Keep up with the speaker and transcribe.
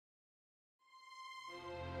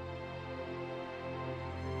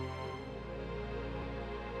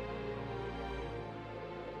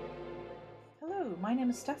Hello, my name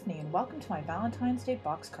is Stephanie and welcome to my Valentine's Day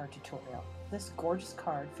box card tutorial. This gorgeous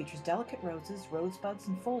card features delicate roses, rosebuds,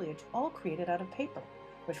 and foliage all created out of paper,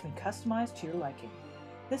 which we customize to your liking.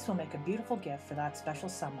 This will make a beautiful gift for that special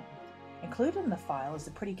someone. Included in the file is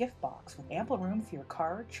a pretty gift box with ample room for your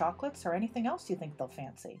card, chocolates, or anything else you think they'll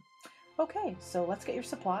fancy. Okay, so let's get your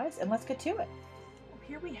supplies and let's get to it.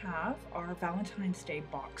 Here we have our Valentine's Day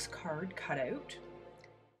box card cutout.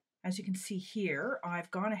 As you can see here,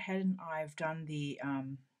 I've gone ahead and I've done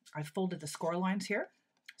I've folded the score lines here.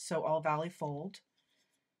 So I'll valley fold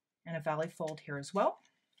and a valley fold here as well.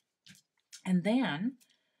 And then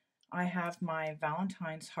I have my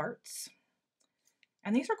Valentine's hearts.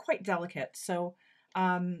 And these are quite delicate. So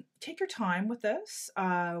take your time with this.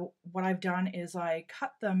 What I've done is I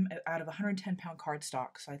cut them out of 110-pound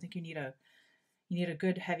cardstock. So I think you need a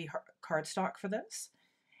good heavy cardstock for this.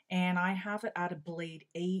 And I have it at a blade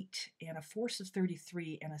 8 and a force of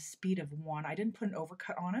 33 and a speed of 1. I didn't put an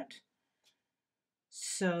overcut on it.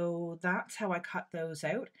 So that's how I cut those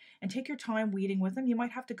out. And take your time weeding with them. You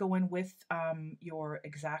might have to go in with your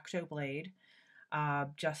X-Acto blade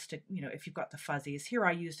just to, if you've got the fuzzies. Here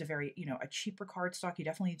I used a cheaper cardstock. You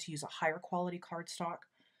definitely need to use a higher quality cardstock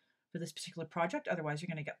for this particular project. Otherwise,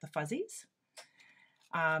 you're going to get the fuzzies.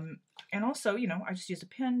 And also, I just use a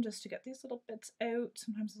pin just to get these little bits out.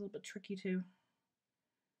 Sometimes it's a little bit tricky to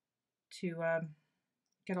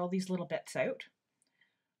get all these little bits out.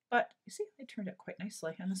 But you see, they turned out quite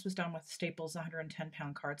nicely. And this was done with Staples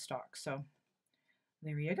 110-pound cardstock. So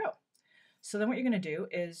there you go. So then what you're going to do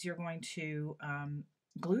is you're going to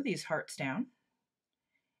glue these hearts down.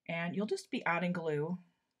 And you'll just be adding glue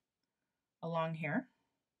along here,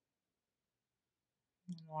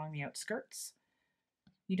 along the outskirts.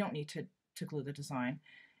 You don't need to glue the design.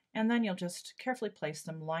 And then you'll just carefully place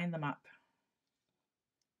them, line them up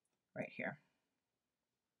right here.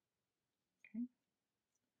 Okay.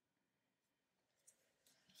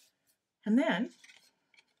 And then,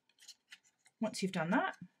 once you've done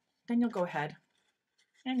that, then you'll go ahead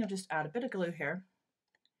and you'll just add a bit of glue here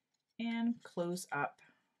and close up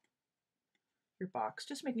your box,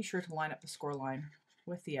 just making sure to line up the score line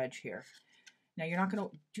with the edge here. Now you're not going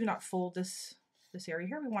to, do not fold this area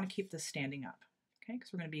here. We want to keep this standing up, okay,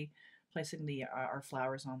 because we're going to be placing our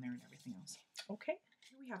flowers on there and everything else. Okay,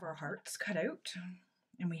 here we have our hearts cut out,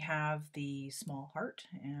 and we have the small heart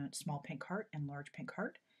and small pink heart and large pink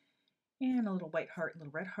heart, and a little white heart,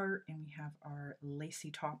 little red heart, and we have our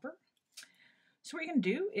lacy topper. So what you're going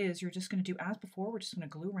to do is you're just going to do as before. We're just going to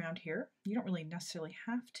glue around here. You don't really necessarily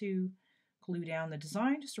have to glue down the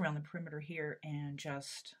design, just around the perimeter here, and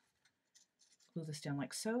just glue this down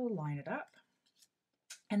like so, line it up.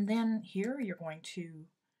 And then here you're going to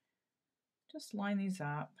just line these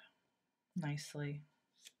up nicely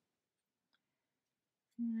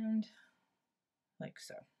and like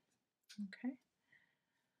so. Okay,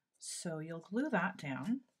 so you'll glue that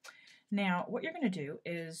down. Now what you're going to do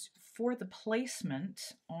is for the placement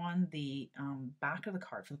on the back of the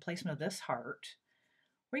card, for the placement of this heart,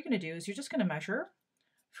 what you're going to do is you're just going to measure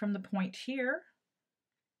from the point here.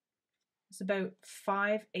 It's about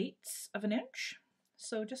 5/8 of an inch.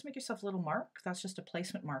 So just make yourself a little mark. That's just a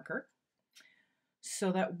placement marker.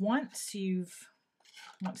 So that once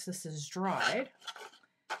this is dried,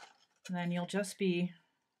 then you'll just be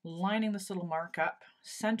lining this little mark up,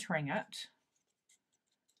 centering it,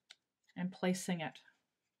 and placing it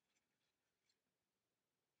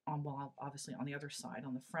on, well, obviously on the other side,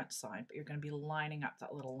 on the front side, but you're going to be lining up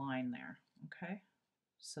that little line there, okay?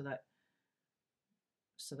 So that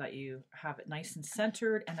you have it nice and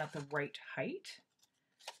centered and at the right height.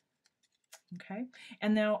 Okay,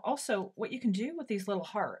 and now also what you can do with these little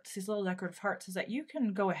hearts, these little decorative hearts, is that you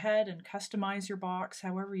can go ahead and customize your box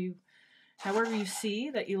however you see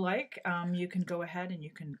that you like. You can go ahead and you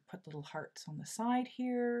can put little hearts on the side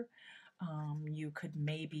here. You could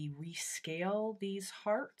maybe rescale these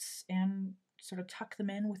hearts and sort of tuck them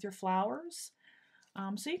in with your flowers.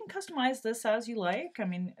 So you can customize this as you like. I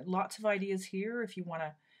mean, lots of ideas here. If you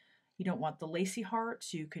don't want the lacy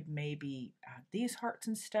hearts, you could maybe add these hearts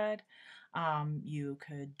instead. You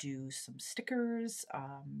could do some stickers,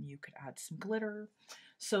 you could add some glitter.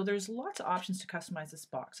 So there's lots of options to customize this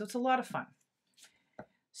box. So it's a lot of fun.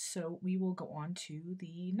 So we will go on to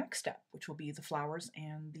the next step, which will be the flowers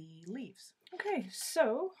and the leaves. Okay,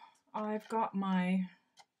 so I've got my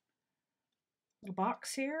little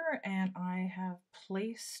box here and I have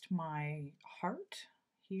placed my heart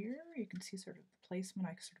here. You can see sort of the placement.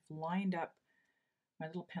 I sort of lined up my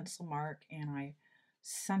little pencil mark and I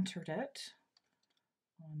centered it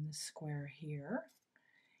on this square here.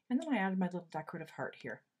 And then I added my little decorative heart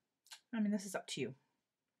here. I mean, this is up to you.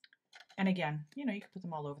 And again, you know, you can put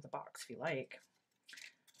them all over the box if you like.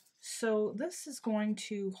 So this is going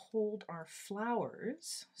to hold our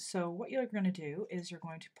flowers. So what you're going to do is you're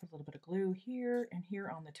going to put a little bit of glue here and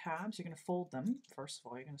here on the tabs. You're going to fold them. First of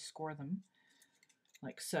all, you're going to score them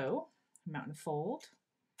like so, mountain fold.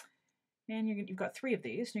 And you've got 3 of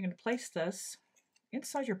these. You're going to place this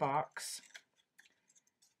inside your box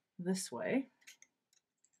this way.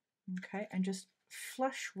 Okay, and just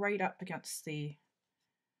flush right up against the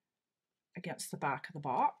back of the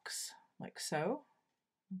box like so.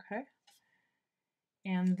 Okay,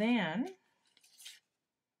 and then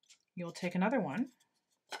you'll take another one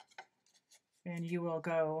and you will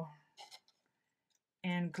go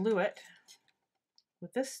and glue it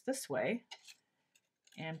with this way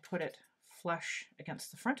and put it flush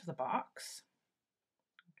against the front of the box.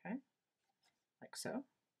 Okay, like so.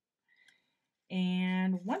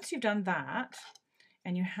 And once you've done that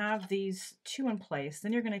and you have these 2 in place,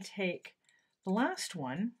 then you're going to take the last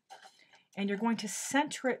one and you're going to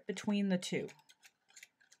center it between the 2.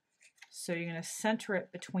 So you're going to center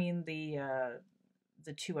it between the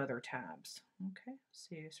 2 other tabs. Okay,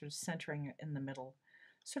 so you're sort of centering it in the middle,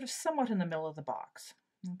 sort of somewhat in the middle of the box.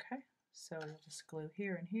 Okay, so you'll just glue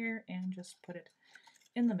here and here and just put it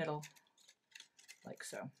in the middle like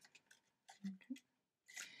so. Okay.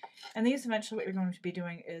 And these eventually what you're going to be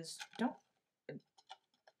doing is don't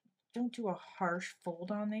do a harsh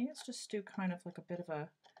fold on these, just do kind of like a bit of a,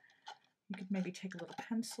 you could maybe take a little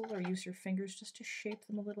pencil or use your fingers just to shape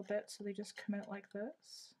them a little bit so they just come out like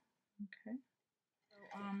this. Okay.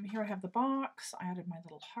 So, here I have the box. I added my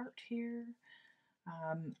little heart here.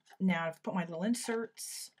 Now I've put my little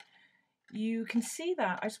inserts. You can see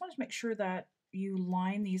that I just wanted to make sure that you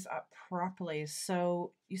line these up properly.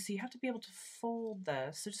 So you see, you have to be able to fold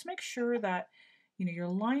this. So just make sure that, you know, you're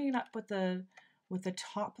lining up with the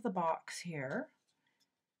top of the box here,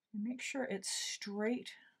 and make sure it's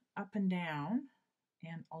straight up and down,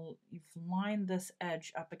 and you've lined this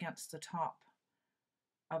edge up against the top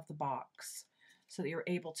of the box so that you're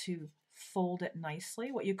able to fold it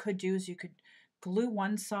nicely. What you could do is you could glue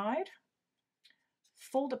one side,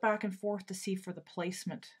 fold it back and forth to see for the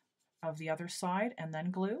placement of the other side, and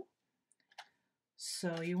then glue.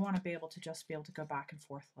 So you want to be able to just be able to go back and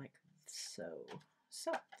forth like so.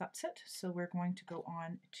 So that's it. So we're going to go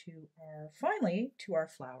on to finally to our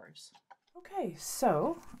flowers. Okay,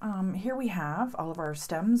 so here we have all of our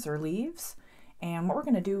stems or leaves, and what we're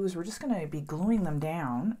going to do is we're just going to be gluing them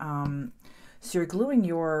down. So you're gluing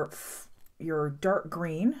your dark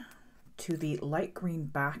green to the light green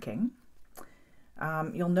backing.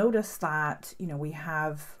 You'll notice that, you know, we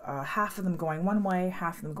have half of them going one way,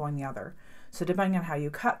 half of them going the other. So depending on how you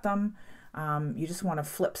cut them, you just want to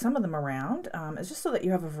flip some of them around. It's just so that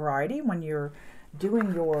you have a variety when you're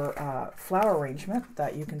doing your flower arrangement,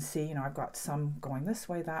 that you can see, you know, I've got some going this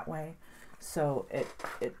way, that way. So it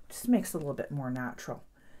just makes it a little bit more natural.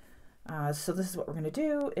 So this is what we're going to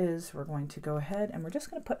do, is we're going to go ahead and we're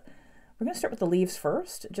just going to we're going to start with the leaves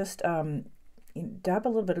first. Just dab a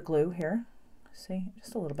little bit of glue here. See,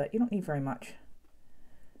 just a little bit. You don't need very much.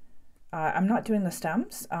 I'm not doing the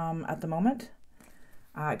stems at the moment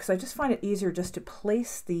because I just find it easier just to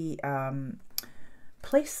place the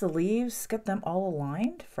leaves, get them all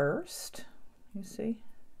aligned first. You see?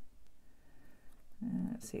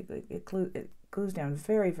 Let's see, it glues down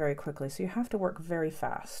very, very quickly, so you have to work very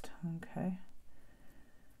fast. Okay.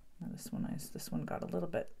 Now this one got a little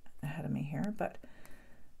bit ahead of me here, but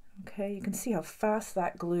okay, you can see how fast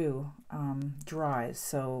that glue dries.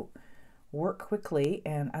 So work quickly,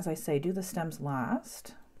 and as I say, do the stems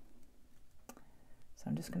last. So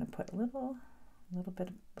I'm just going to put a little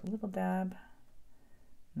dab,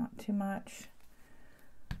 not too much.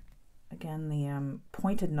 Again, the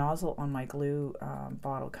pointed nozzle on my glue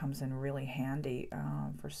bottle comes in really handy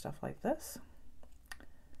for stuff like this.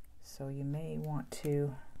 So you may want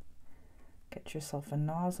to get yourself a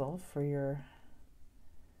nozzle for your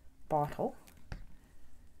bottle.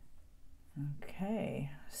 Okay,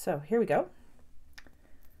 so here we go.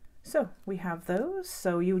 So we have those.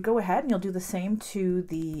 So you would go ahead and you'll do the same to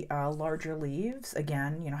the larger leaves.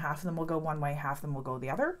 Again, you know, half of them will go one way, half of them will go the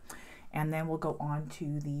other. And then we'll go on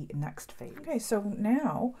to the next phase. Okay, so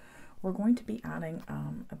now we're going to be adding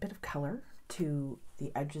a bit of color to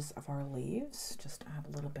the edges of our leaves, just to add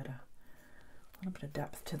a little bit of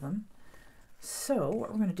depth to them. So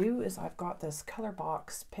what we're going to do is, I've got this Color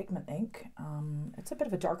Box pigment ink. It's a bit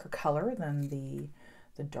of a darker color than the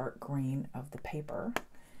dark green of the paper.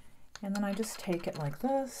 And then I just take it like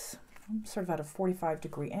this, I'm sort of at a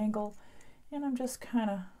 45-degree angle, and I'm just kind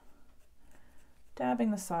of dabbing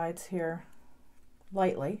the sides here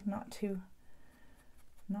lightly, not too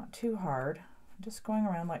not too hard. I'm just going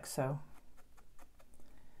around like so.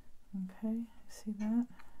 Okay, see that?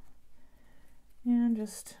 And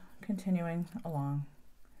just continuing along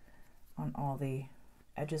on all the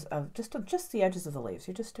edges of, just the edges of the leaves.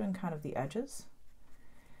 You're just doing kind of the edges.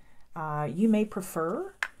 You may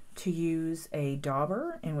prefer to use a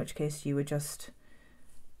dauber, in which case you would just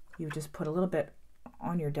put a little bit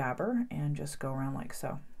on your dabber and just go around like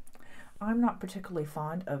so. I'm not particularly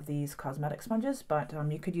fond of these cosmetic sponges, but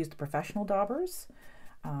you could use the professional daubers,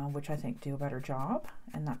 which I think do a better job,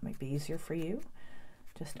 and that might be easier for you.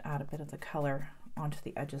 Just add a bit of the color onto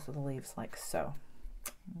the edges of the leaves like so.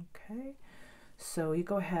 Okay, so you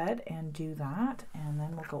go ahead and do that, and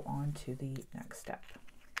then we'll go on to the next step.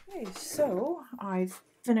 Okay, so I've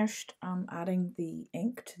finished adding the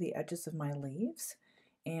ink to the edges of my leaves,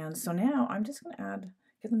 and so now I'm just going to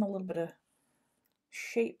give them a little bit of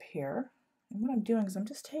shape here. And what I'm doing is I'm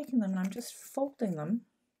just taking them and I'm just folding them,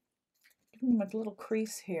 giving them a little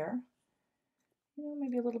crease here, you know,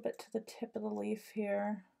 maybe a little bit to the tip of the leaf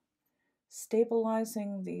here,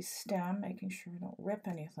 stabilizing the stem, making sure I don't rip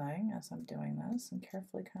anything as I'm doing this, and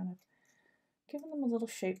carefully kind of giving them a little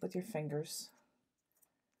shape with your fingers,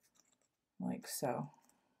 like so.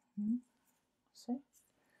 See?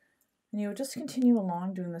 And you would just continue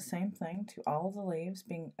along doing the same thing to all of the leaves,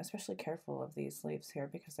 being especially careful of these leaves here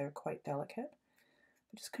because they're quite delicate.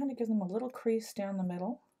 But just kind of give them a little crease down the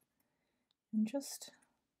middle, and just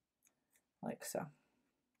like so.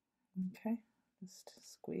 Okay, just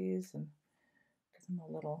squeeze and give them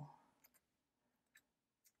a little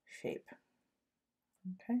shape.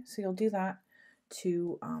 Okay, so you'll do that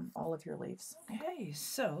to all of your leaves. Okay,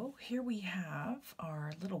 so here we have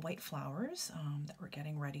our little white flowers that we're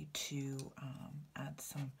getting ready to add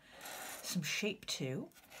some shape to.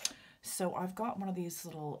 So I've got one of these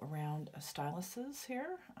little round styluses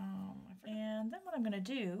here, and then what I'm going to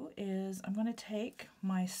do is I'm going to take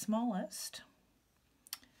my smallest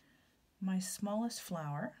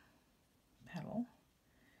flower petal,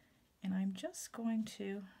 and I'm just going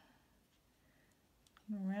to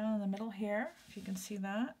around in the middle here, if you can see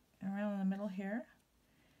that, around in the middle here,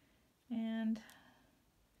 and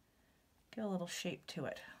get a little shape to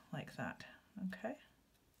it like that. Okay,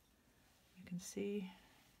 you can see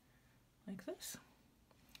like this,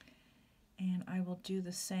 and I will do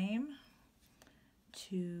the same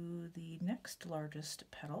to the next largest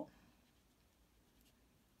petal.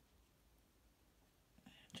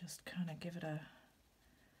 Just kind of give it a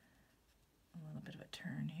little bit of a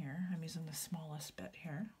turn here. I'm using the smallest bit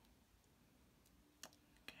here.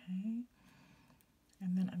 Okay,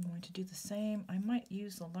 and then I'm going to do the same. I might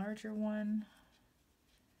use the larger one,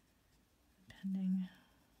 depending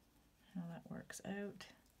how that works out.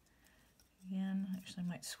 Again, actually I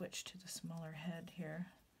might switch to the smaller head here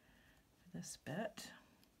for this bit.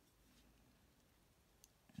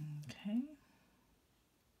 Okay.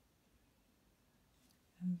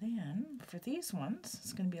 And then for these ones,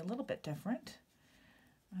 it's going to be a little bit different.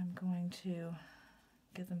 I'm going to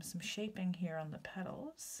give them some shaping here on the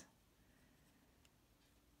petals.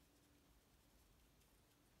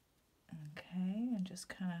 Okay, and just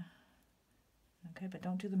kind of, okay, but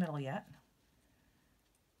don't do the middle yet.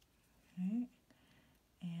 Okay,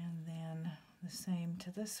 and then the same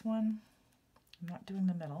to this one. I'm not doing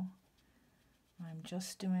the middle. I'm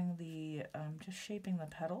just doing the, just shaping the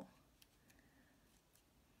petal.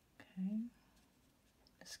 Okay,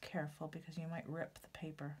 just careful because you might rip the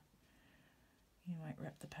paper. You might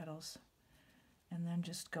rip the petals. And then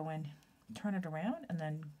just go in, turn it around, and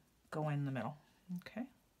then go in the middle. Okay,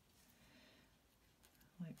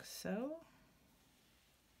 like so.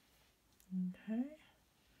 Okay,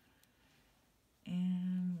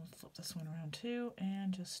 and we'll flip this one around too,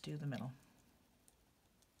 and just do the middle.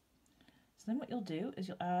 So then what you'll do is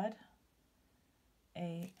you'll add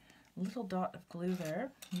a little dot of glue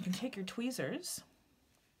there. You can take your tweezers,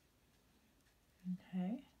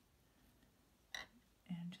 okay,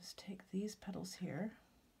 and just take these petals here,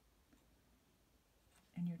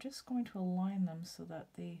 and you're just going to align them so that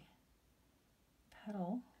the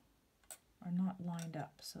petal are not lined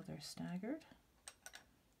up, so they're staggered.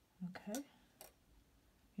 Okay,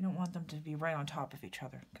 you don't want them to be right on top of each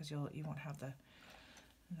other because you won't have that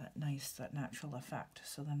natural effect.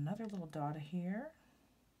 So then another little dot here.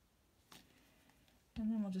 And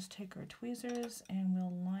then we'll just take our tweezers and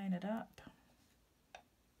we'll line it up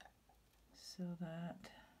so that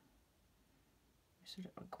we're sort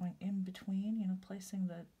of going in between, you know,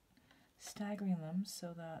 staggering them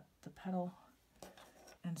so that the petal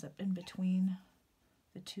ends up in between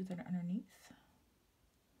the two that are underneath.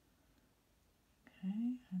 Okay,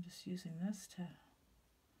 I'm just using this to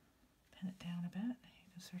pin it down a bit. You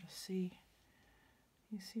can sort of see,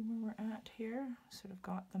 you see where we're at here? Sort of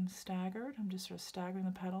got them staggered. I'm just sort of staggering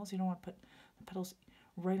the petals. You don't want to put the petals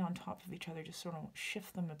right on top of each other, just sort of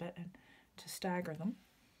shift them a bit and to stagger them.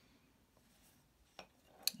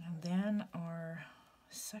 And then our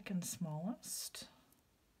second smallest.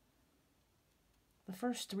 The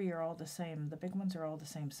first three are all the same. The big ones are all the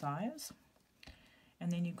same size.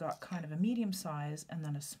 And then you've got kind of a medium size and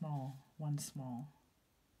then a small, one small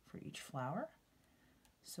for each flower.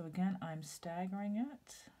 So again, I'm staggering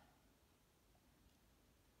it.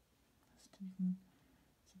 It's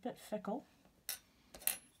a bit fickle.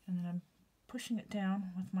 And then I'm pushing it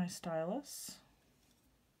down with my stylus.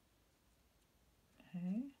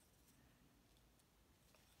 Okay.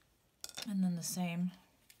 And then the same,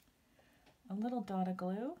 a little dot of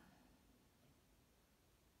glue.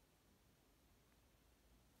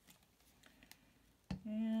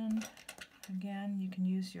 And again, you can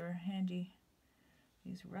use your handy,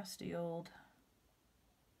 these rusty old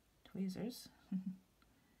tweezers,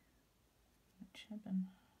 which have been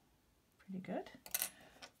pretty good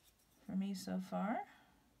for me so far.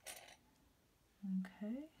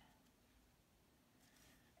 Okay.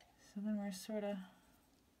 So then we're sort of,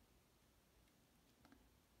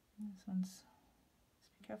 this one's,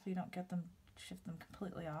 just be careful you don't get them, shift them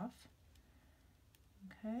completely off.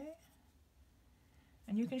 Okay.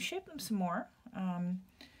 And you can shape them some more,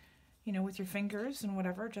 you know, with your fingers and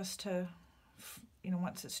whatever, just to, you know,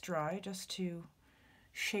 once it's dry, just to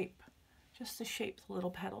shape the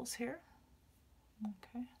little petals here.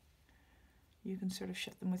 Okay. You can sort of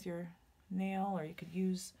shift them with your nail, or you could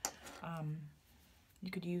use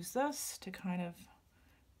this to kind of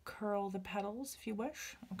curl the petals if you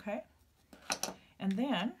wish. Okay. And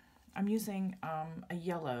then I'm using a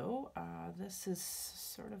yellow. This is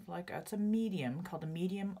sort of like, it's a medium, called a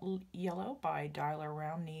medium yellow by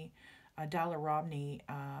Daler-Rowney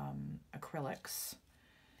acrylics.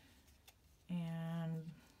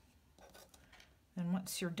 And then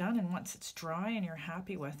once you're done and once it's dry and you're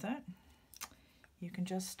happy with it, you can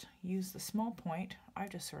just use the small point. I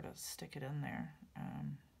just sort of stick it in there.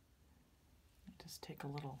 Just take a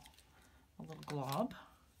little glob.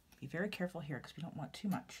 Be very careful here because we don't want too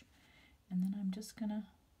much. And then I'm just gonna,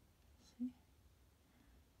 see,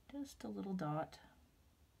 just a little dot.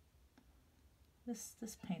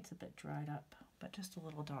 This paint's a bit dried up, but just a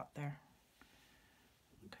little dot there.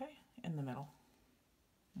 Okay, in the middle.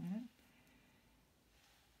 All right.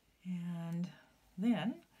 And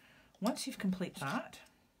then, once you've complete that,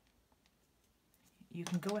 you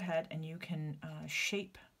can go ahead and you can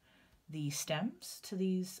shape the stems to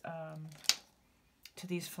these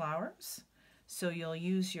flowers. So you'll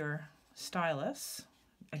use your stylus,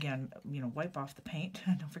 again, you know, wipe off the paint.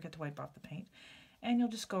 Don't forget to wipe off the paint. And you'll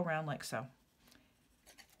just go around like so.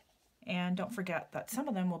 And don't forget that some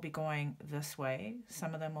of them will be going this way,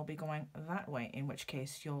 some of them will be going that way, in which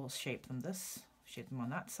case you'll shape them on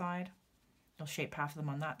that side. You'll shape half of them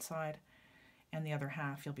on that side, and the other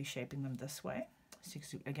half you'll be shaping them this way. So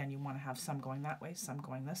again, you want to have some going that way, some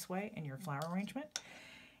going this way in your flower arrangement.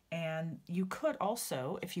 And you could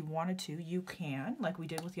also, if you wanted to, you can, like we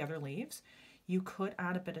did with the other leaves, you could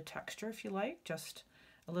add a bit of texture if you like, just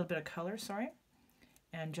a little bit of color, sorry,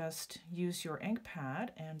 and just use your ink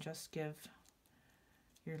pad and just give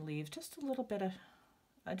your leaves just a little bit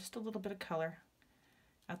of color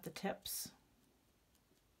at the tips.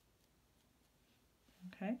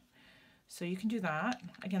 Okay, so you can do that.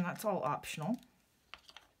 Again, that's all optional.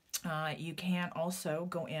 You can also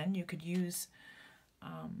go in, you could use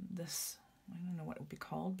this, I don't know what it would be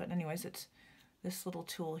called, but anyways, it's this little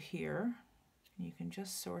tool here. You can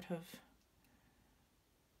just sort of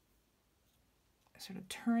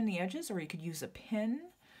turn the edges, or you could use a pin,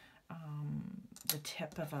 the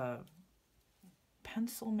tip of a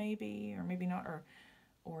pencil maybe, or maybe not,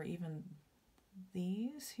 or even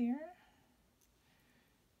these here.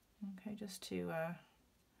 Okay, just to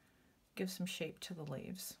give some shape to the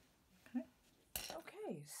leaves.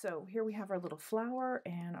 Okay, so here we have our little flower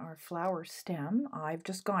and our flower stem. I've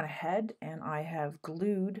just gone ahead and I have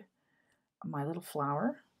glued my little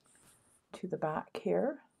flower to the back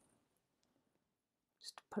here.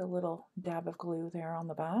 Just put a little dab of glue there on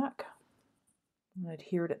the back and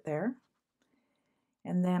adhered it there.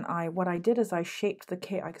 And then what I did is I shaped the,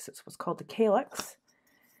 I guess it's what's called the calyx.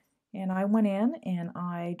 And I went in and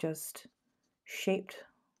I just shaped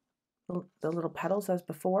the little petals as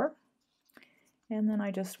before. And then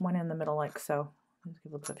I just went in the middle like so. Just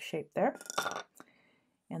give a bit of a shape there.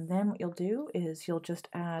 And then what you'll do is you'll just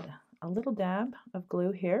add a little dab of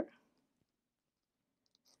glue here.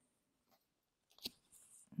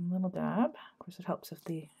 A little dab. Of course, it helps if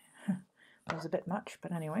the It was a bit much,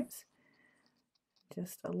 but anyways,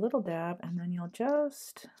 just a little dab, and then you'll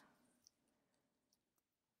just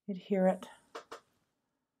adhere it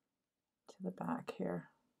to the back here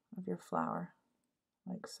of your flower,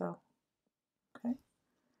 like so. Okay.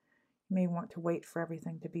 You may want to wait for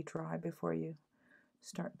everything to be dry before you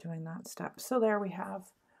start doing that step. So there we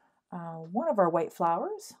have one of our white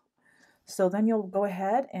flowers. So then you'll go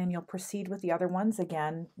ahead and you'll proceed with the other ones.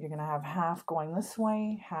 Again, you're going to have half going this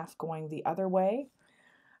way, half going the other way,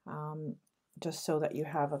 just so that you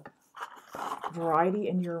have a variety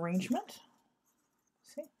in your arrangement.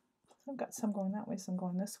 See, I've got some going that way, some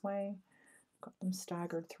going this way. Got them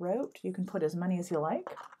staggered throughout. You can put as many as you like.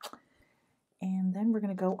 And then we're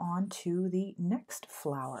going to go on to the next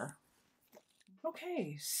flower.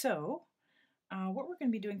 Okay, so what we're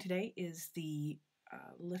going to be doing today is the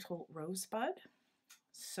little rosebud.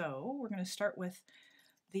 So we're going to start with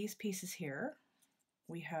these pieces here.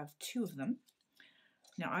 We have 2 of them.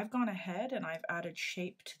 Now I've gone ahead and I've added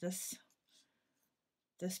shape to this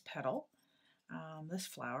petal, this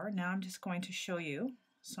flower. Now I'm just going to show you.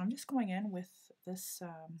 So I'm just going in with this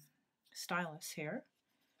stylus here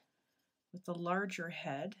with the larger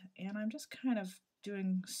head, and I'm just kind of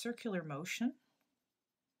doing circular motion,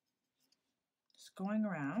 just going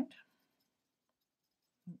around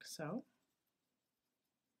like so.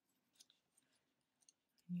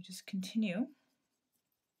 And you just continue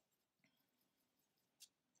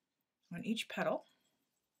on each petal.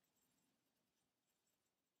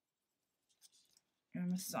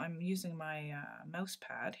 And I'm using my mouse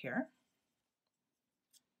pad here.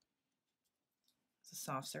 It's a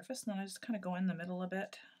soft surface, and then I just kind of go in the middle a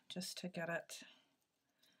bit just to get it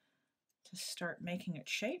to start making its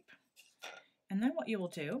shape. And then what you will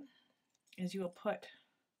do is you will put,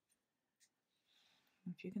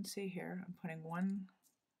 if you can see here, I'm putting one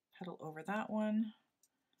petal over that one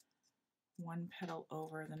petal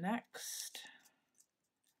over the next.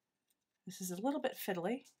 This is a little bit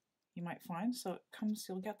fiddly, you might find, so it comes,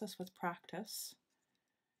 you'll get this with practice.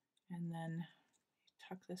 And then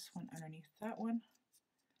tuck this one underneath that one.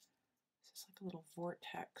 This is like a little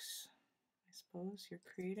vortex, I suppose, you're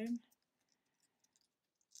creating.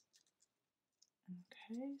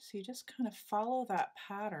 Okay, so you just kind of follow that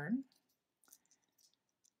pattern.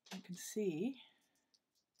 You can see.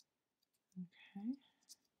 Okay.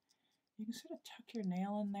 You can sort of tuck your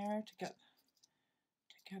nail in there to get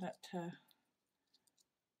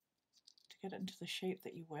it into the shape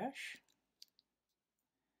that you wish.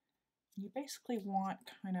 You basically want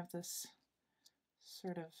kind of this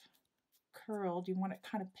sort of curled, you want it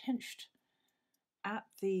kind of pinched at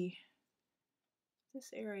this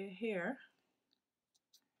area here,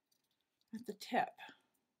 at the tip.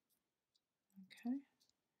 Okay.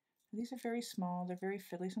 These are very small, they're very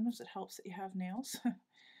fiddly. Sometimes it helps that you have nails.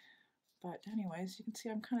 But anyways, you can see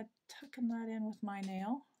I'm kind of tucking that in with my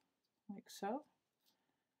nail, like so.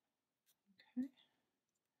 Okay.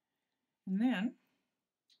 And then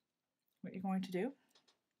what you're going to do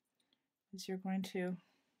is you're going to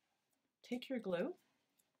take your glue.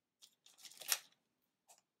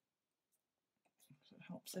 So it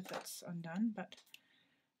helps if it's undone, but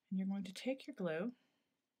and you're going to take your glue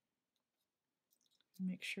and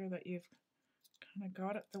make sure that you've kind of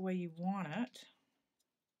got it the way you want it.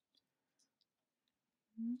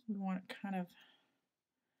 We want it kind of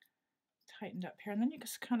tightened up here, and then you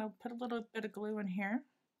just kind of put a little bit of glue in here.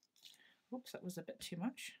 Oops, that was a bit too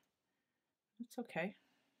much. It's okay.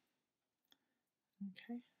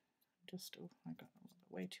 Okay, just, oh, I got a little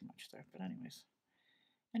bit way too much there, but anyways.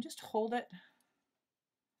 And just hold it.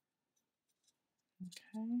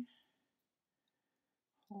 Okay.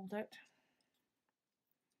 Hold it.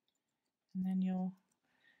 And then you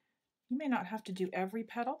may not have to do every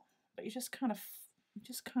petal, but you just kind of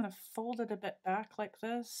fold it a bit back like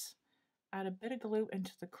this. Add a bit of glue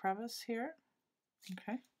into the crevice here.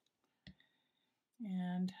 Okay.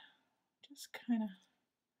 And just kind of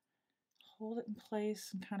hold it in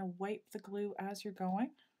place and kind of wipe the glue as you're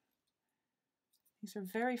going. These are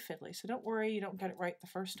very fiddly, so don't worry you don't get it right the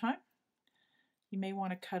first time. You may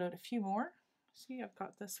want to cut out a few more. See, I've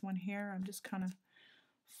got this one here. I'm just kind of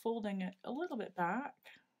folding it a little bit back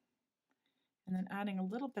and then adding a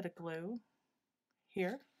little bit of glue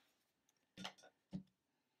here.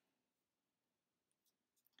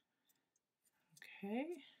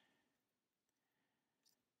 Okay.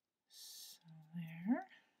 So there.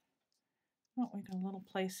 Oh, we got a little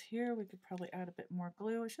place here. We could probably add a bit more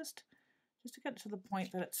glue. It's just to get to the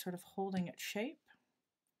point that it's sort of holding its shape.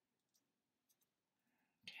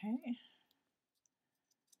 Okay.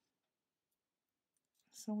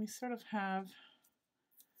 So we sort of have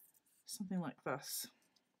something like this.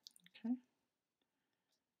 Okay.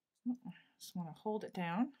 Just want to hold it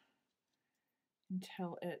down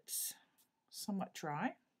until it's somewhat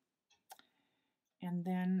dry. And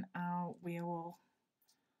then we will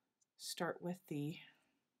start with the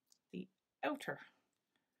outer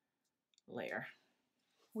layer.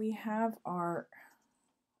 We have our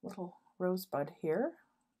little rosebud here,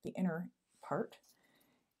 the inner part.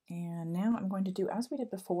 And now I'm going to do as we did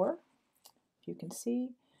before. If you can see,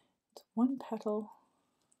 it's one petal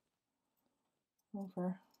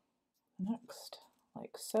over the next,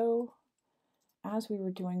 like so, as we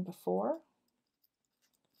were doing before.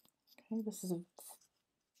 Okay, this is a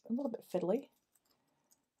little bit fiddly.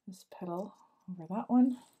 This petal over that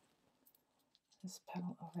one, this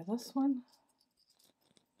petal over this one,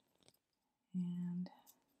 and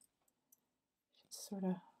just sort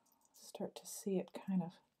of start to see it kind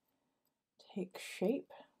of take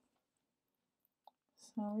shape.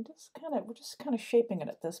 So we're just kind of shaping it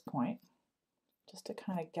at this point, just to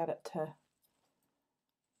kind of get it to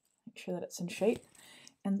make sure that it's in shape.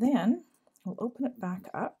 And then we'll open it back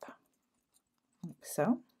up like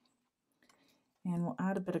so, and we'll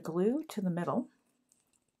add a bit of glue to the middle.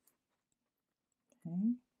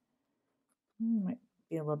 Okay, you might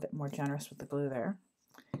be a little bit more generous with the glue there.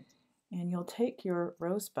 And you'll take your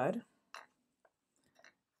rosebud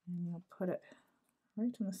and you'll put it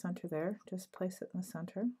right in the center there. Just place it in the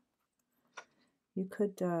center. You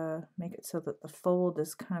could make it so that the fold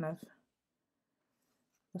is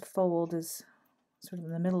sort of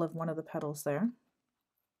in the middle of one of the petals there.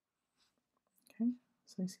 Okay,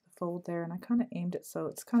 so you see the fold there, and I kind of aimed it so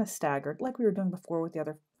it's kind of staggered, like we were doing before with the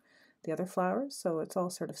other flowers. So it's all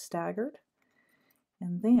sort of staggered.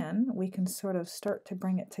 And then we can sort of start to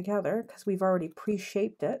bring it together because we've already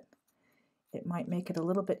pre-shaped it. It might make it a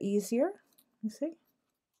little bit easier, you see,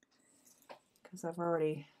 because I've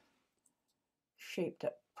already shaped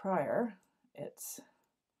it prior. It's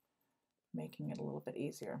making it a little bit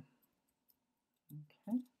easier.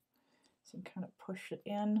 Okay, so you can kind of push it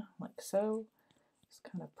in like so. Just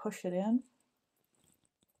kind of push it in.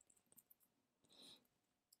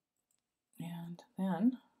 And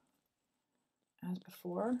then, as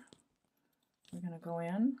before, we're going to go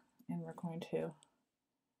in and we're going to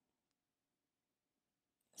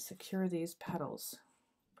secure these petals,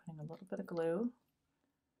 putting a little bit of glue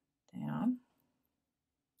down.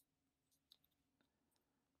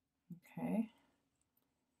 Okay,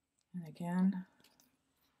 and again,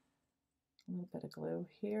 a little bit of glue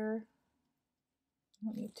here. You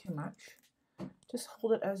don't need too much. Just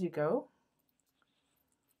hold it as you go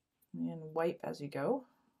and wipe as you go.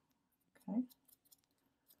 Okay,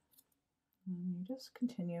 and you just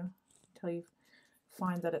continue until you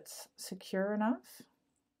find that it's secure enough.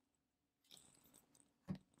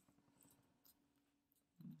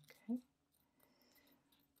 Okay,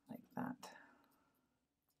 like that.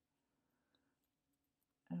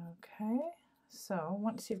 Okay, so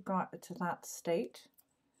once you've got it to that state,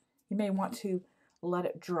 you may want to let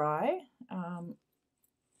it dry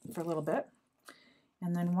for a little bit.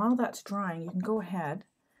 And then while that's drying, you can go ahead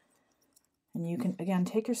and you can, again,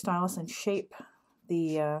 take your stylus and shape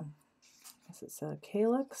the, I guess it's a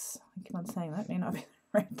calyx. I keep on saying that, may not be the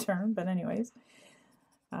right term, but anyways.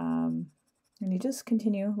 And you just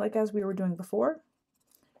continue, like as we were doing before.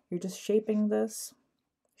 You're just shaping these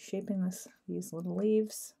little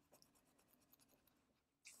leaves.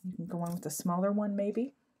 You can go on with a smaller one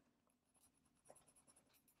maybe.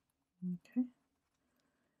 Okay.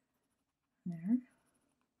 There.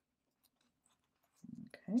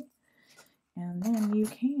 Okay. And then you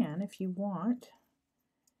can, if you want,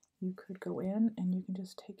 you could go in and you can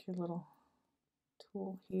just take your little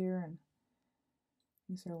tool here, and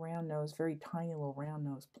these are round nose, very tiny little round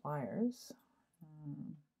nose pliers.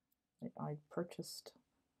 That I purchased,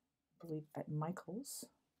 I believe, at Michael's.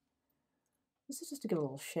 This is just to get a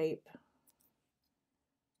little shape.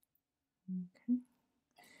 Okay.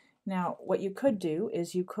 Now, what you could do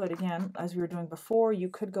is you could, again, as we were doing before, you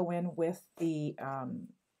could go in with the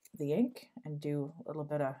ink and do a little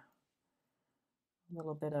bit of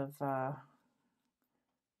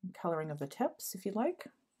coloring of the tips if you like.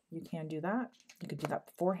 You can do that. You could do that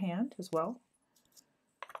beforehand as well.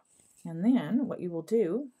 And then what you will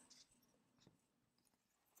do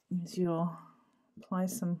is you'll apply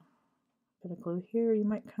some bit of glue here. You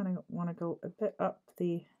might kind of want to go a bit up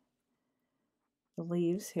the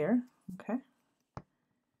leaves here, okay?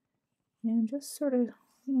 And just sort of,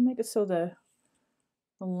 make it so the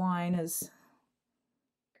line is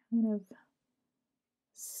kind of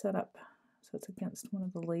set up so it's against one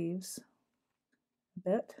of the leaves a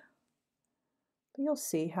bit. But you'll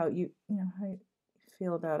see how how you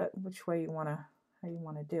feel about it, which way how you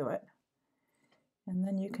want to do it. And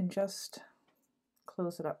then you can just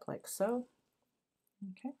close it up like so.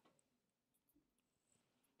 Okay.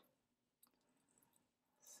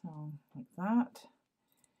 So like that.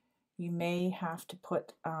 You may have to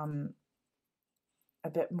put a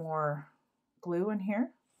bit more glue in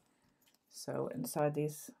here. So inside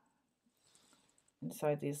these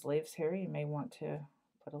leaves here, you may want to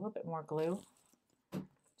put a little bit more glue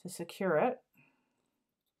to secure it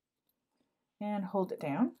and hold it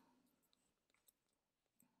down.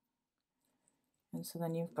 And so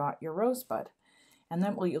then you've got your rosebud. And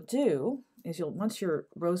then what you'll do is once your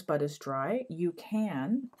rosebud is dry, you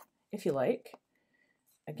can, if you like,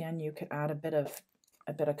 again, you could add a bit of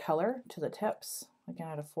color to the tips. Again,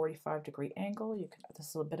 at a 45-degree angle. This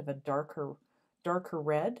is a bit of a darker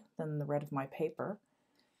red than the red of my paper.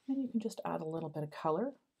 And you can just add a little bit of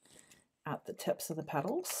color at the tips of the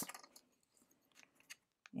petals.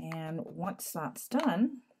 And once that's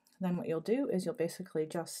done, then what you'll do is you'll basically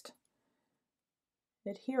just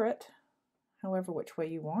adhere it however which way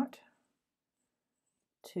you want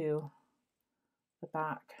to the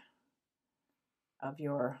back of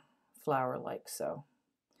your flower, like so.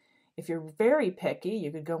 If you're very picky,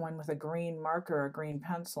 you could go in with a green marker or a green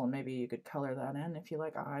pencil, and maybe you could color that in if you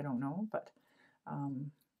like. I don't know, but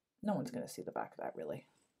no one's going to see the back of that really.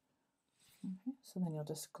 Okay, so then you'll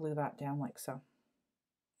just glue that down like so.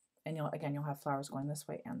 And you'll have flowers going this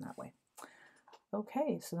way and that way.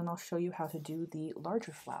 Okay, so then I'll show you how to do the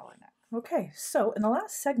larger flower next. Okay, so in the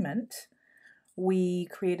last segment, we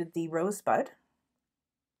created the rosebud.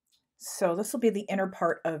 So this will be the inner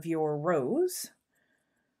part of your rose.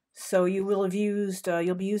 So you will have used,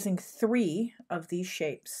 you'll be using 3 of these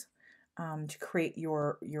shapes to create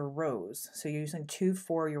your rose. So you're using 2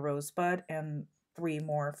 for your rosebud and 3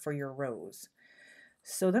 more for your rose.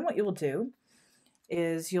 So then what you will do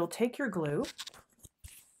is you'll take your glue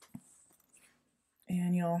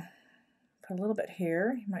and you'll put a little bit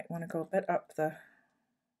here. You might want to go a bit up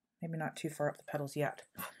maybe not too far up the petals yet.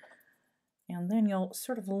 And then you'll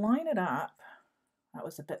sort of line it up. That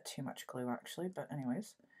was a bit too much glue actually, but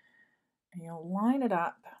anyways. And you'll line it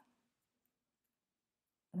up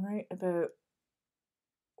right about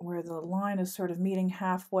where the line is sort of meeting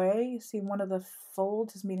halfway. You see one of the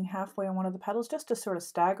folds is meeting halfway on one of the petals, just to sort of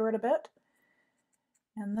stagger it a bit.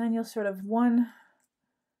 And then you'll sort of one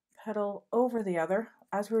petal over the other,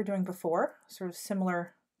 as we were doing before, sort of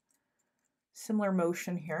similar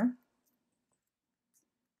motion here.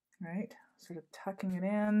 Right, sort of tucking it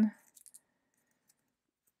in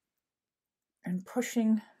and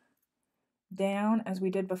pushing down as we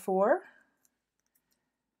did before,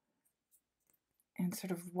 and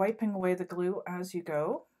sort of wiping away the glue as you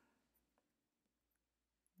go.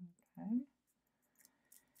 Okay.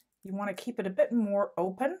 You want to keep it a bit more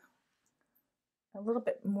open, a little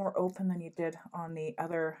bit more open than you did on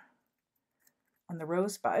the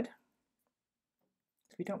rosebud.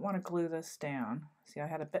 We don't want to glue this down. See, I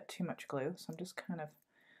had a bit too much glue, so I'm just kind of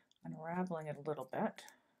unraveling it a little bit.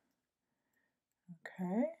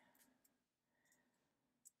 Okay.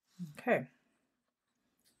 Okay.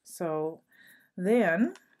 So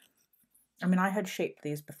then, I had shaped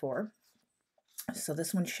these before. So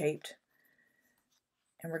this one's shaped,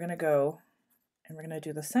 and we're going to go and we're going to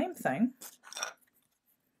do the same thing.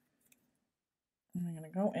 And I'm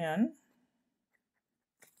going to go in,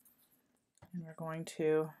 and we're going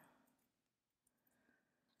to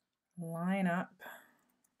line up,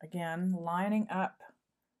 again, lining up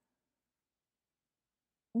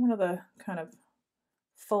one of the kind of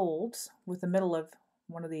folds with the middle of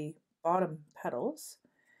one of the bottom petals.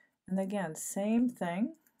 And again, same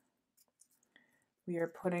thing. We are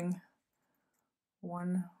putting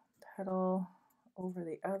one petal over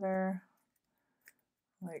the other,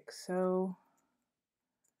 like so.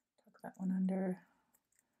 Tuck that one under.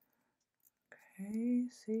 Okay,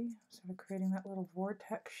 see, sort of creating that little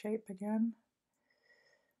vortex shape again.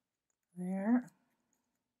 There.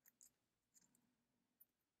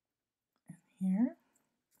 And here.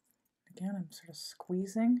 Again, I'm sort of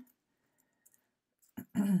squeezing.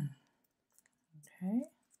 Okay.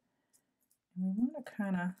 And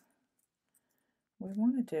we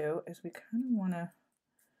want to do is we kind of want to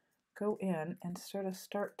go in and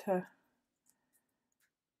start to,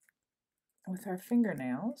 with our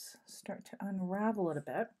fingernails, start to unravel it a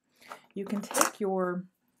bit. You can take your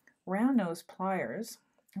round nose pliers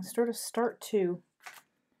and start to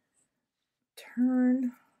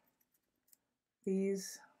turn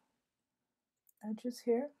these edges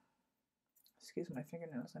here. Excuse my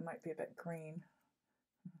fingernails, they might be a bit green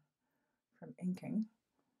from inking.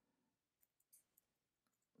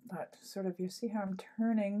 But sort of, you see how I'm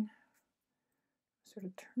turning sort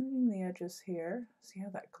of turning the edges here. See how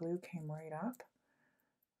that glue came right up?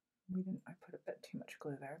 I put a bit too much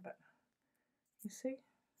glue there, but you see?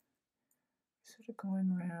 Sort of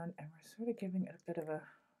going around and we're sort of giving it a bit of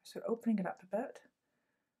sort of opening it up a bit.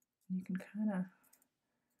 And you can kind of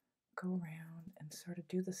go around and sort of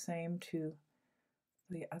do the same to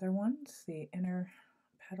the other ones, the inner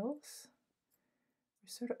petals. We're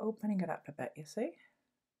sort of opening it up a bit, you see?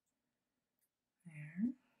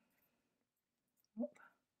 There. Oh.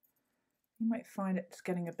 You might find it's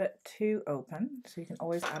getting a bit too open, so you can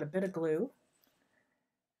always add a bit of glue.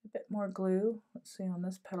 A bit more glue, let's see, on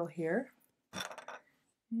this petal here.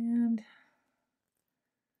 And,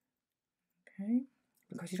 okay,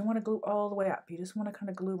 because you don't want to glue all the way up. You just want to kind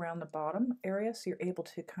of glue around the bottom area so you're able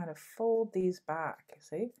to kind of fold these back, you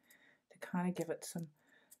see, to kind of give it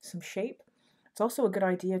some shape. It's also a good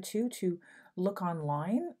idea too to look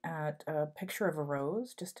online at a picture of a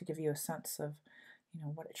rose just to give you a sense of, you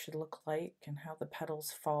know, what it should look like and how the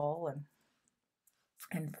petals fall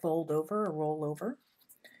and fold over or roll over.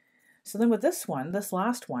 So then with this one, this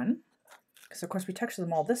last one, because of course we texture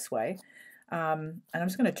them all this way, and I'm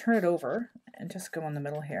just going to turn it over and just go in the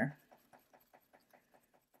middle here,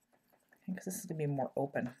 because this is going to be more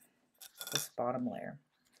open, this bottom layer.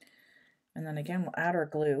 And then again, we'll add our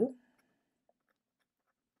glue,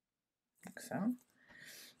 like so.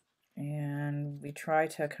 And we try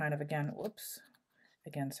to kind of, again, whoops,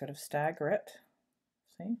 again, sort of stagger it,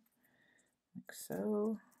 see, like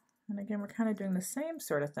so. And again, we're kind of doing the same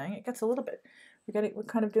sort of thing. It gets a little bit, we're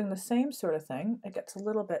kind of doing the same sort of thing. It gets a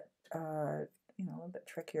little bit, you know, a little bit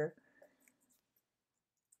trickier.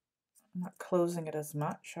 I'm not closing it as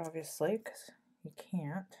much, obviously, because you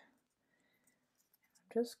can't.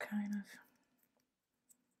 I'm just kind of,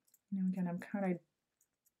 you know, again, I'm kind of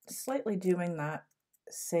slightly doing that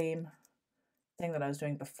same thing that I was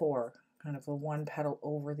doing before, kind of the one petal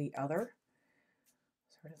over the other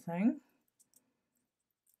sort of thing.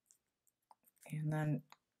 And then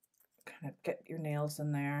kind of get your nails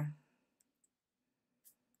in there.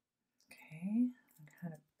 Okay, I'm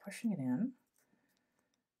kind of pushing it in,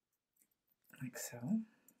 like so. And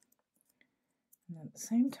then at the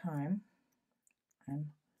same time,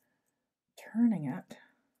 I'm turning it.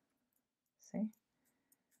 See?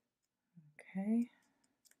 Okay.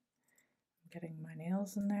 I'm getting my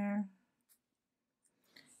nails in there.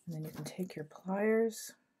 And then you can take your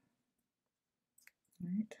pliers,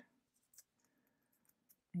 right,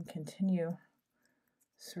 and continue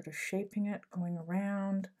sort of shaping it, going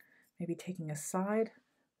around, maybe taking the side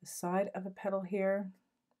of a petal here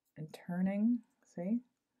and turning, see?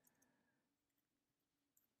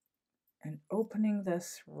 And opening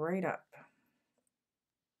this right up.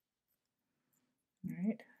 All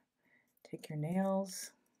right, take your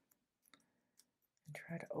nails and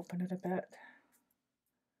try to open it a bit.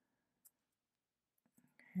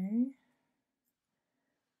 Okay,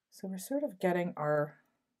 so we're sort of getting our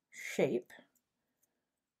shape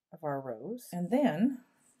of our rose. And then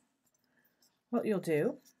what you'll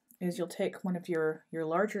do is you'll take one of your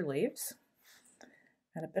larger leaves,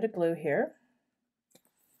 add a bit of glue here,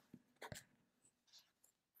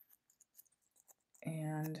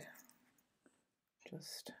 and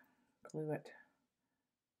just glue it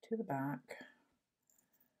to the back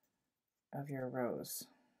of your rose,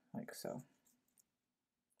 like so.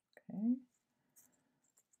 Okay,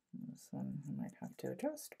 this one I might have to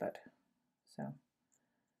adjust, but so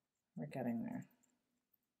we're getting there.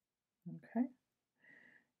 Okay,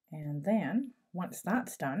 and then once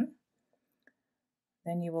that's done,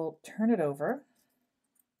 then you will turn it over.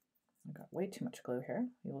 I've got way too much glue here.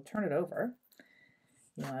 You will turn it over.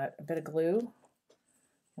 You'll add a bit of glue.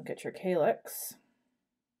 You'll get your calyx.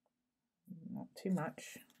 Not too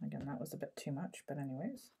much. Again, that was a bit too much, but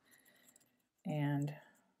anyways. And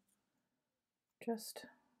just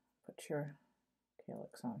put your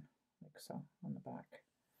calyx on, like so, on the back.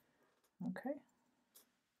 Okay.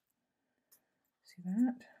 See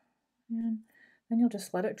that? And then you'll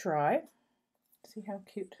just let it dry. See how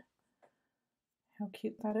cute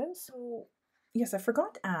that is? So, yes, I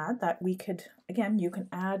forgot to add that we could, again, you can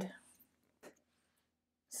add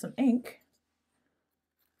some ink,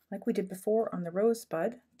 like we did before on the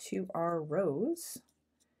rosebud, to our rose.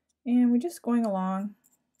 And we're just going along.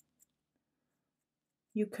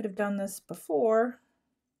 You could have done this before.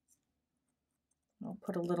 I'll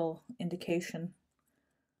put a little indication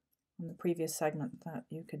on the previous segment that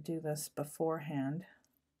you could do this beforehand.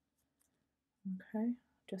 Okay,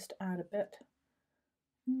 just add a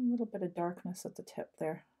little bit of darkness at the tip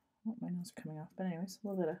there. Oh, my nails are coming off, but anyways, a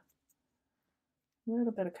little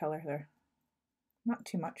bit of color there. Not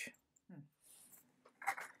too much.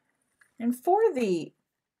 And for the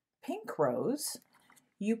pink rose,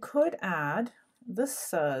 you could add this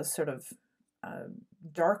sort of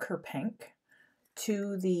darker pink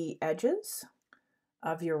to the edges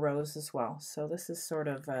of your rose as well. So this is sort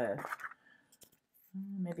of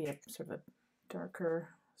maybe a sort of a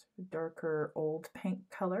darker old pink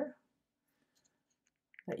color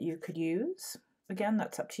that you could use. Again,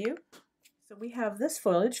 that's up to you. So we have this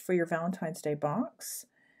foliage for your Valentine's Day box,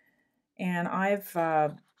 and I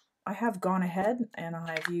have gone ahead and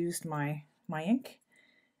I've used my ink,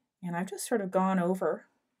 and I've just sort of gone over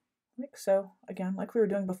like so. Again, like we were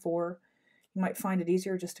doing before, you might find it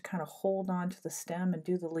easier just to kind of hold on to the stem and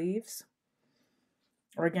do the leaves.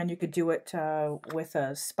 Or again, you could do it with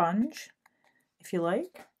a sponge if you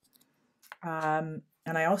like.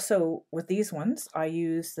 And I also, with these ones, I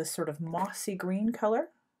use this sort of mossy green color,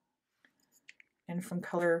 and from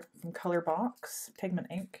Color Box pigment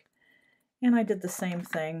ink. And I did the same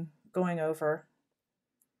thing, going over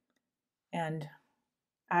and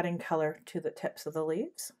adding color to the tips of the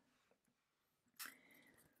leaves.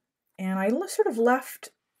 And I sort of left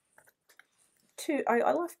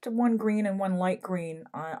I left one green and one light green.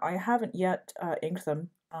 I haven't yet inked them.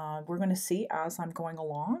 We're going to see as I'm going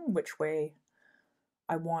along which way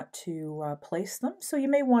I want to place them. So you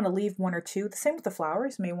may want to leave one or two. The same with the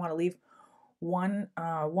flowers. You may want to leave one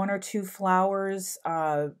or two flowers.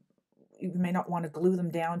 You may not want to glue them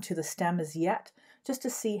down to the stem as yet, just to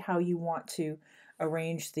see how you want to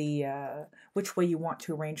arrange the which way you want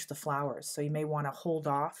to arrange the flowers. So you may want to hold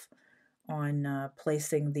off on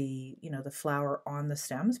placing the the flower on the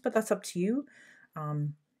stems, but that's up to you.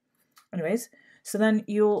 Anyways, so then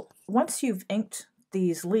once you've inked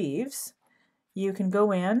these leaves, you can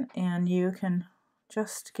go in and you can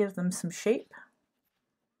just give them some shape,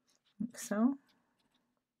 like so.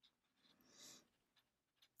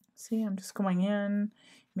 See, I'm just going in.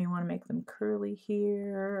 You may want to make them curly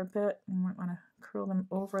here a bit. You might want to curl them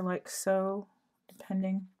over like so,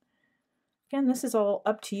 depending. Again, this is all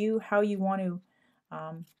up to you how you want to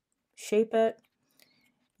shape it.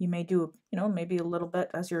 You may do, maybe a little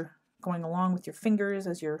bit as you're going along with your fingers,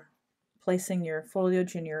 as you're placing your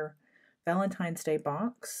foliage in your Valentine's Day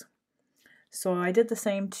box. So I did the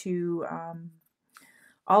same to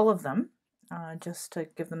all of them, just to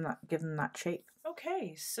give them that shape.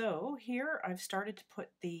 Okay, so here I've started to put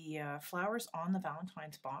the flowers on the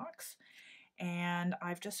Valentine's box. And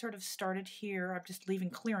I've just sort of started here. I'm just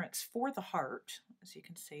leaving clearance for the heart, as you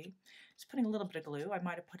can see. Just putting a little bit of glue. I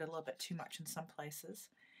might have put a little bit too much in some places.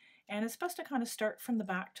 And it's supposed to kind of start from the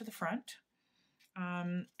back to the front,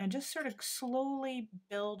 and just sort of slowly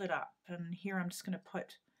build it up. And here I'm just going to I'm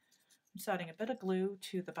just adding a bit of glue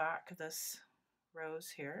to the back of this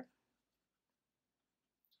rose here.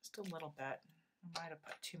 Just a little bit. I might have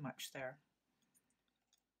put too much there.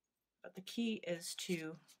 But the key is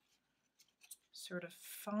to sort of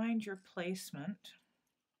find your placement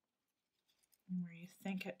where you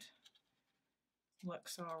think it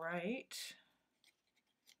looks all right.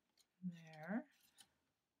 There.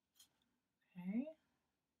 Okay.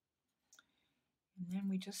 And then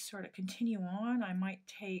we just sort of continue on. I might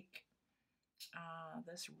take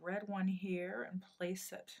this red one here and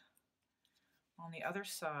place it on the other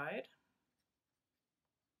side.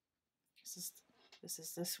 This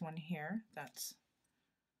is this one here. That's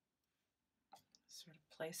sort of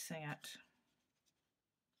placing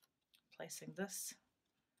this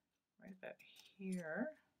right about here,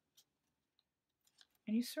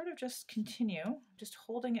 and you sort of just continue, just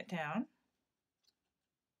holding it down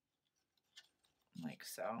like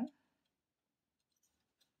so,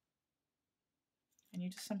 and you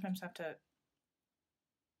just sometimes have to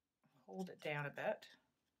hold it down a bit.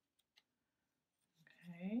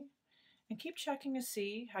 Okay, and keep checking to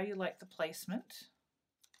see how you like the placement.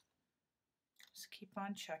 Just keep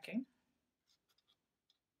on checking.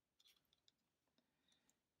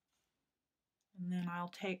 And then I'll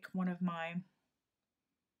take one of my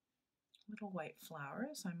little white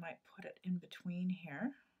flowers. I might put it in between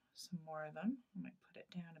here, some more of them. I might put it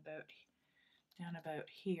down about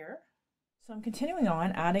here. So I'm continuing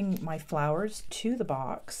on adding my flowers to the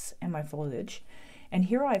box and my foliage. And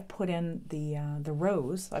here I've put in the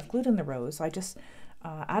rose. I've glued in the rose. I just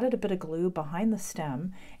added a bit of glue behind the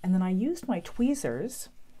stem, and then I used my tweezers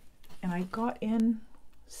and I got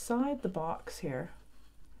inside the box here,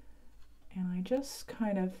 and I just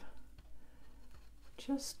kind of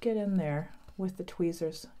get in there with the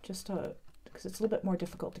tweezers, just because it's a little bit more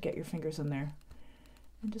difficult to get your fingers in there,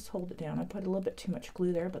 and just hold it down. I put a little bit too much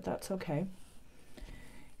glue there, but that's okay.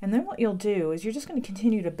 And then what you'll do is you're just going to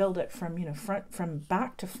continue to build it from from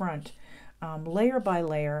back to front, layer by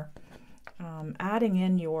layer, adding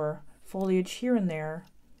in your foliage here and there,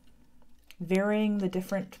 varying the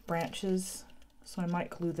different branches. So I might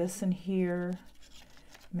glue this in here,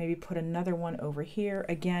 maybe put another one over here.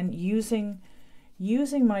 Again, using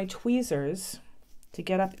my tweezers to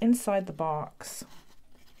get up inside the box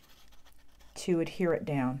to adhere it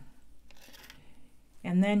down.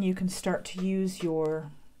 And then you can start to use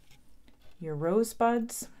your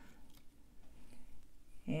rosebuds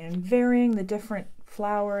and varying the different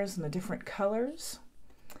flowers and the different colors.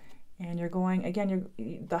 And you're going, again,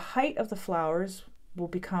 the height of the flowers will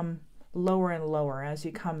become lower and lower as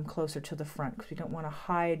you come closer to the front, because you don't want to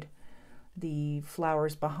hide the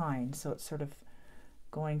flowers behind. So it's sort of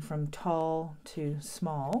going from tall to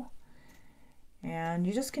small. And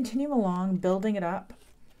you just continue along, building it up.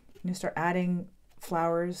 You start adding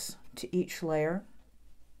flowers to each layer,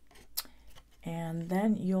 and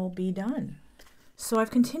then you'll be done. So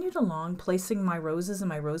I've continued along, placing my roses and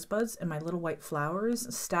my rosebuds and my little white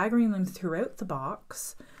flowers, staggering them throughout the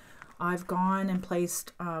box. I've gone and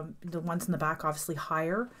placed the ones in the back obviously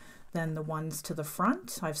higher than the ones to the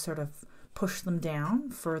front. I've sort of pushed them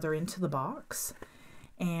down further into the box.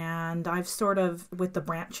 And I've sort of, with the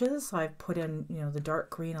branches, I've put in, you know, the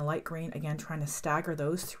dark green and light green, again, trying to stagger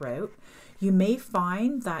those throughout. You may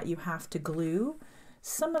find that you have to glue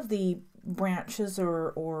some of the branches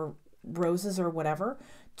or roses or whatever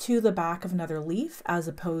to the back of another leaf, as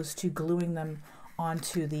opposed to gluing them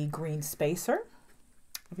onto the green spacer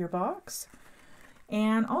of your box.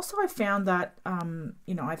 And also I found that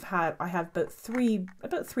you know, I have about three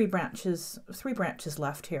branches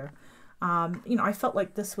left here. You know, I felt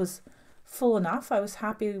like this was full enough. I was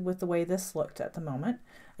happy with the way this looked at the moment.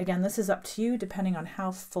 Again, this is up to you depending on how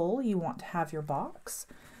full you want to have your box.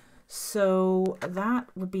 So that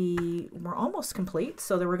would be, we're almost complete.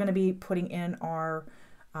 So that we're going to be putting in our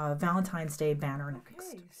Valentine's Day banner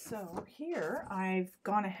next. Okay, so here I've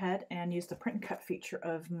gone ahead and used the print and cut feature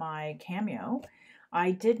of my Cameo.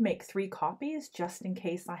 I did make 3 copies just in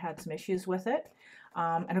case I had some issues with it.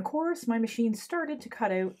 And of course, my machine started to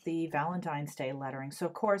cut out the Valentine's Day lettering. So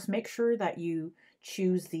of course, make sure that you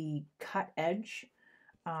choose the cut edge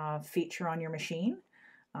feature on your machine.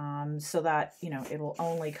 So that, you know, it will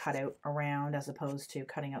only cut out around as opposed to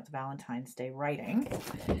cutting out the Valentine's Day writing.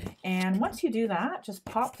 And once you do that, just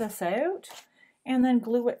pop this out and then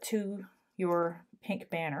glue it to your pink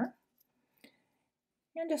banner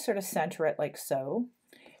and just sort of center it like so.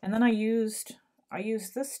 And then I used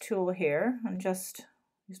this tool here and just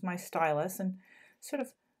used my stylus and sort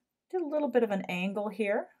of did a little bit of an angle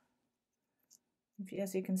here,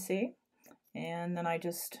 as you can see. And then I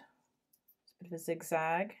just bit of a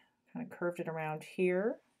zigzag, kind of curved it around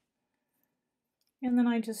here. And then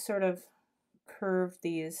I just sort of curved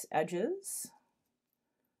these edges.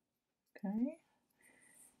 Okay.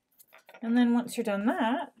 And then once you're done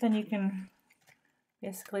that, then you can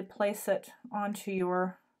basically place it onto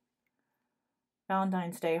your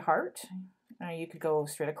Valentine's Day heart. You could go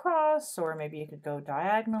straight across, or maybe you could go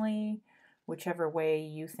diagonally, whichever way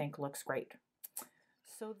you think looks great.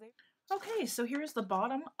 So there. Okay, so here's the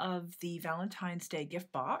bottom of the Valentine's Day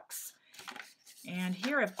gift box. And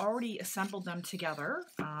here I've already assembled them together.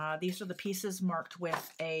 These are the pieces marked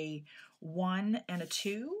with a 1 and a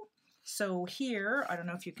 2. So here, I don't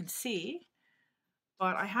know if you can see,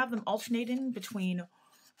 but I have them alternating between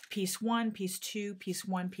piece 1, piece 2, piece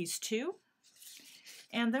 1, piece 2.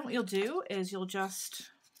 And then what you'll do is you'll just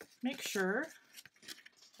make sure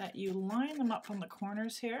that you line them up on the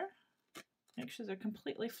corners here. Make sure they're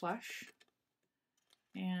completely flush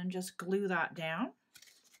and just glue that down.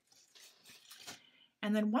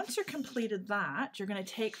 And then once you're completed that, you're going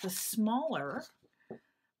to take the smaller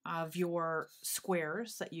of your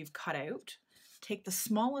squares that you've cut out, take the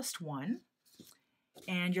smallest one,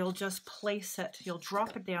 and you'll just place it, you'll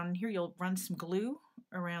drop it down in here, you'll run some glue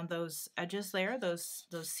around those edges there, those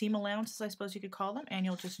seam allowances, I suppose you could call them, and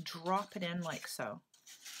you'll just drop it in like so.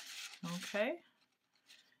 Okay.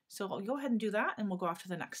 So I'll go ahead and do that and we'll go off to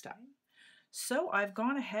the next step. So I've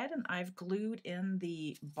gone ahead and I've glued in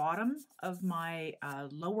the bottom of my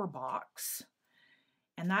lower box.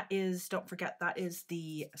 And that is, don't forget, that is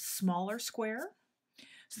the smaller square.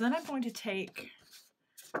 So then I'm going to take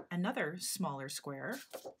another smaller square.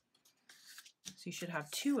 So you should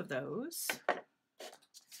have 2 of those.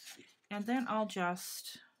 And then I'll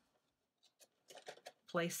just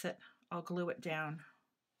place it, I'll glue it down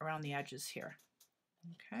around the edges here.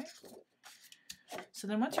 Okay, so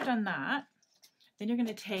then once you're done that, then you're going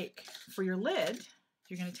to take, for your lid,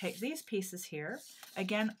 you're going to take these pieces here,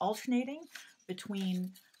 again alternating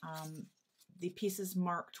between the pieces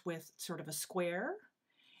marked with sort of a square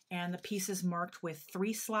and the pieces marked with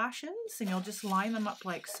 3 slashes, and you'll just line them up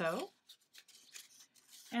like so.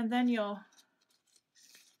 And then you'll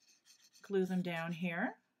glue them down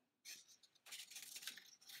here.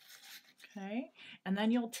 Okay, and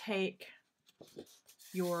then you'll take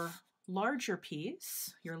your larger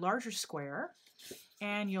piece, your larger square,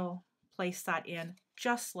 and you'll place that in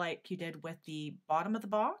just like you did with the bottom of the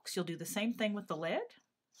box. You'll do the same thing with the lid.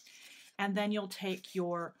 And then you'll take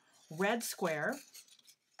your red square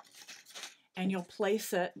and you'll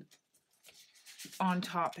place it on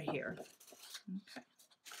top of here. Okay.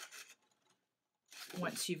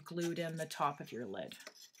 Once you've glued in the top of your lid.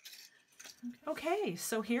 Okay,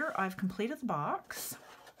 so here I've completed the box.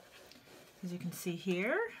 As you can see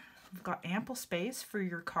here, we've got ample space for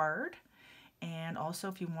your card. And also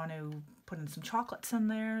if you want to put in some chocolates in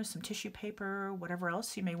there, some tissue paper, whatever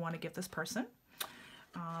else you may want to give this person.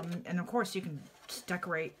 And of course you can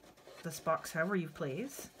decorate this box however you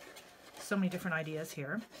please. So many different ideas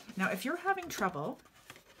here. Now if you're having trouble,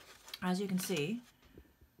 as you can see,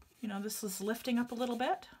 you know, this is lifting up a little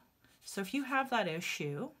bit. So if you have that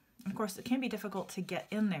issue, of course it can be difficult to get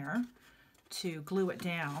in there to glue it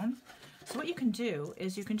down. So what you can do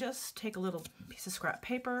is you can just take a little piece of scrap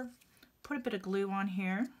paper, put a bit of glue on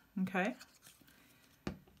here, okay?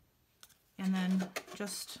 And then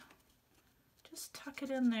just tuck it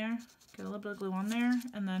in there, get a little bit of glue on there,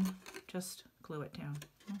 and then just glue it down,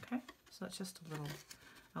 okay? So that's just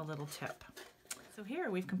a little tip. So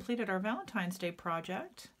here we've completed our Valentine's Day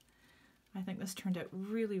project. I think this turned out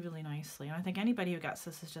really, really nicely, and I think anybody who gets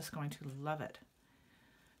this is just going to love it.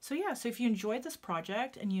 So yeah, so if you enjoyed this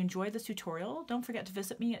project and you enjoyed this tutorial, don't forget to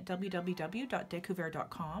visit me at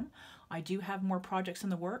www.decouvert.com. I do have more projects in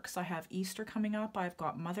the works. I have Easter coming up, I've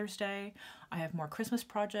got Mother's Day, I have more Christmas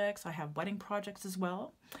projects, I have wedding projects as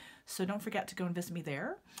well. So don't forget to go and visit me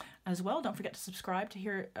there. As well, don't forget to subscribe to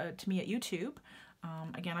me at YouTube.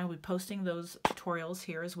 Again, I will be posting those tutorials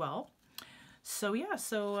here as well. So yeah,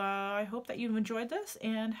 I hope that you've enjoyed this,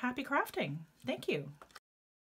 and happy crafting. Thank you.